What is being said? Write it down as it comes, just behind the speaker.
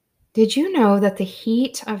Did you know that the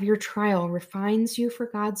heat of your trial refines you for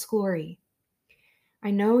God's glory?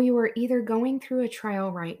 I know you are either going through a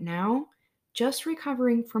trial right now, just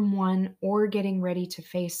recovering from one, or getting ready to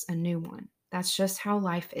face a new one. That's just how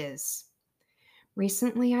life is.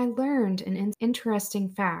 Recently, I learned an interesting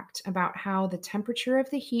fact about how the temperature of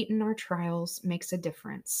the heat in our trials makes a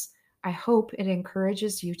difference. I hope it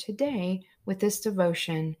encourages you today with this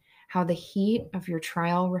devotion, How the Heat of Your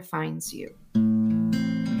Trial Refines You.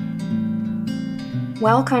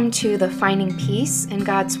 Welcome to the Finding Peace in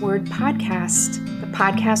God's Word podcast, the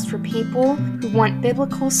podcast for people who want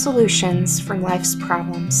biblical solutions for life's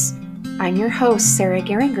problems. I'm your host, Sarah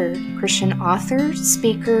Geringer, Christian author,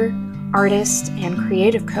 speaker, artist, and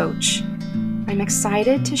creative coach. I'm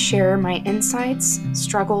excited to share my insights,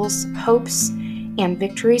 struggles, hopes, and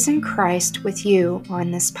victories in Christ with you on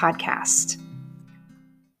this podcast.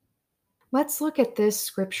 Let's look at this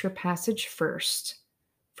scripture passage first.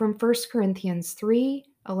 From 1 Corinthians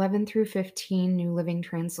 3:11 through 15, New Living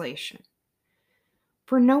Translation.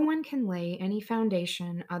 For no one can lay any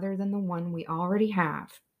foundation other than the one we already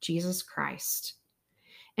have, Jesus Christ.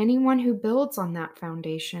 Anyone who builds on that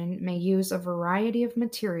foundation may use a variety of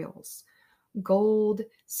materials: gold,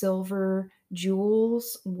 silver,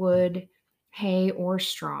 jewels, wood, hay, or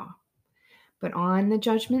straw. But on the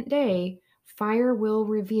judgment day, fire will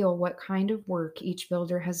reveal what kind of work each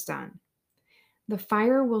builder has done. The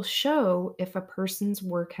fire will show if a person's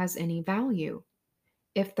work has any value.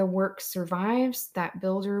 If the work survives, that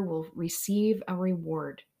builder will receive a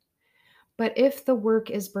reward. But if the work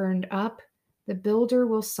is burned up, the builder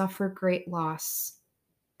will suffer great loss.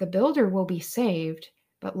 The builder will be saved,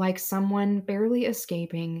 but like someone barely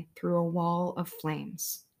escaping through a wall of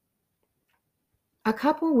flames. A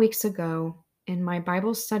couple weeks ago, in my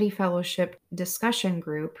Bible Study Fellowship discussion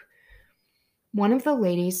group, one of the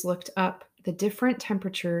ladies looked up the different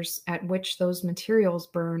temperatures at which those materials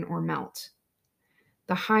burn or melt.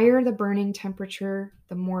 The higher the burning temperature,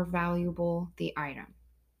 the more valuable the item.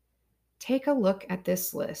 Take a look at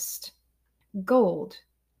this list. Gold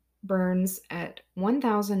burns at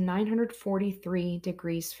 1,943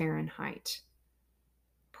 degrees Fahrenheit.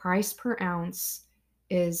 Price per ounce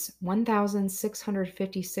is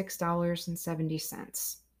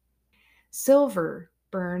 $1,656.70. Silver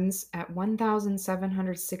burns at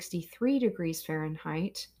 1,763 degrees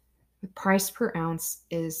Fahrenheit. The price per ounce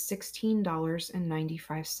is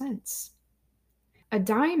 $16.95. A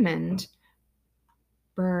diamond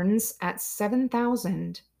burns at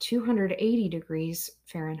 7,280 degrees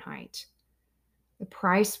Fahrenheit. The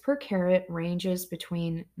price per carat ranges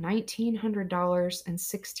between $1,900 and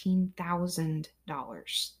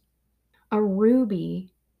 $16,000. A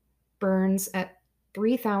ruby burns at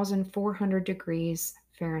 3,400 degrees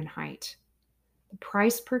Fahrenheit. The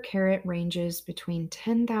price per carat ranges between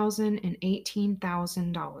 $10,000 and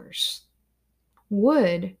 $18,000.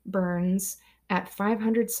 Wood burns at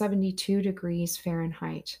 572 degrees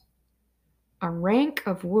Fahrenheit. A rank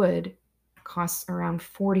of wood costs around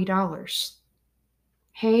 $40.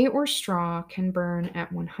 Hay or straw can burn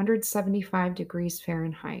at 175 degrees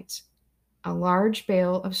Fahrenheit. A large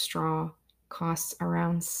bale of straw costs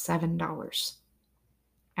around $7.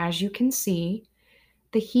 As you can see,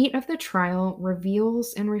 the heat of the trial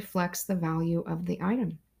reveals and reflects the value of the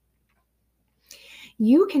item.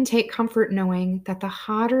 You can take comfort knowing that the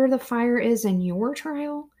hotter the fire is in your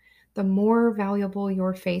trial, the more valuable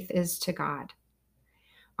your faith is to God.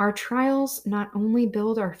 Our trials not only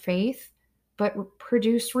build our faith, but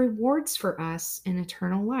produce rewards for us in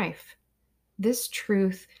eternal life. This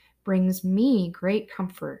truth brings me great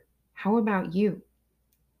comfort. How about you?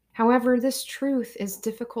 However, this truth is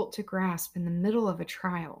difficult to grasp in the middle of a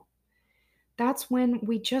trial. That's when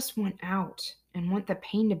we just want out and want the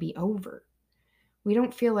pain to be over. We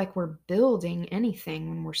don't feel like we're building anything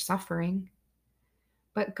when we're suffering.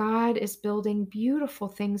 But God is building beautiful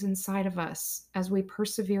things inside of us as we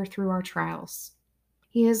persevere through our trials.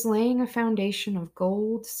 He is laying a foundation of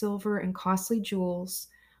gold, silver, and costly jewels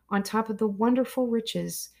on top of the wonderful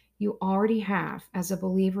riches you already have as a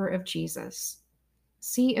believer of Jesus.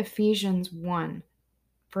 See Ephesians 1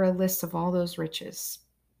 for a list of all those riches.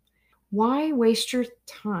 Why waste your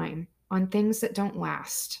time on things that don't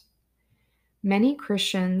last? Many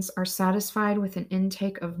Christians are satisfied with an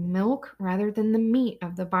intake of milk rather than the meat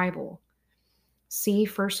of the Bible. See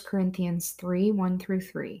 1 Corinthians 3:1 through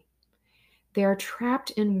 3. They are trapped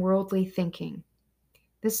in worldly thinking.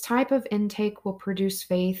 This type of intake will produce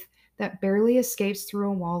faith that barely escapes through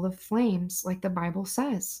a wall of flames, like the Bible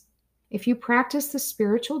says. If you practice the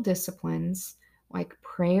spiritual disciplines like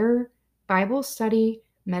prayer, Bible study,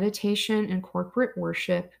 meditation, and corporate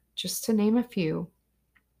worship, just to name a few,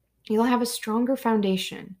 You'll have a stronger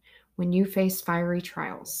foundation when you face fiery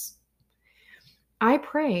trials. I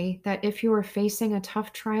pray that if you are facing a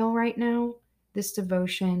tough trial right now, this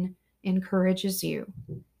devotion encourages you.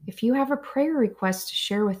 If you have a prayer request to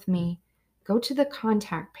share with me, go to the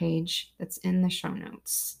contact page that's in the show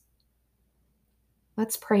notes.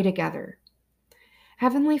 Let's pray together.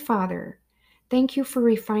 Heavenly Father, thank you for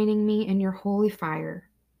refining me in your holy fire.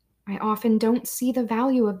 I often don't see the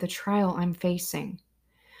value of the trial I'm facing,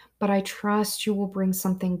 but I trust you will bring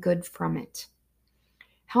something good from it.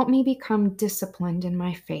 Help me become disciplined in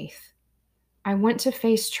my faith. I want to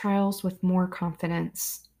face trials with more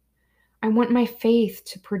confidence. I want my faith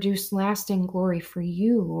to produce lasting glory for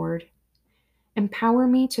you, Lord. Empower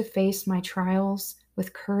me to face my trials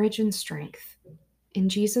with courage and strength. In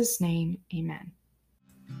Jesus' name, amen.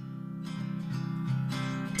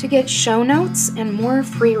 To get show notes and more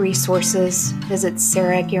free resources, visit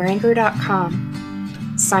sarahgeringer.com.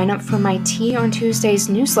 Sign up for my Tea on Tuesdays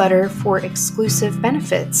newsletter for exclusive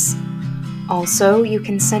benefits. Also, you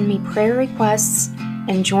can send me prayer requests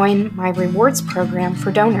and join my rewards program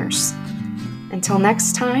for donors. Until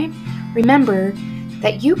next time, remember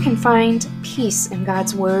that you can find peace in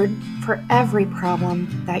God's Word for every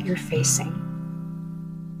problem that you're facing.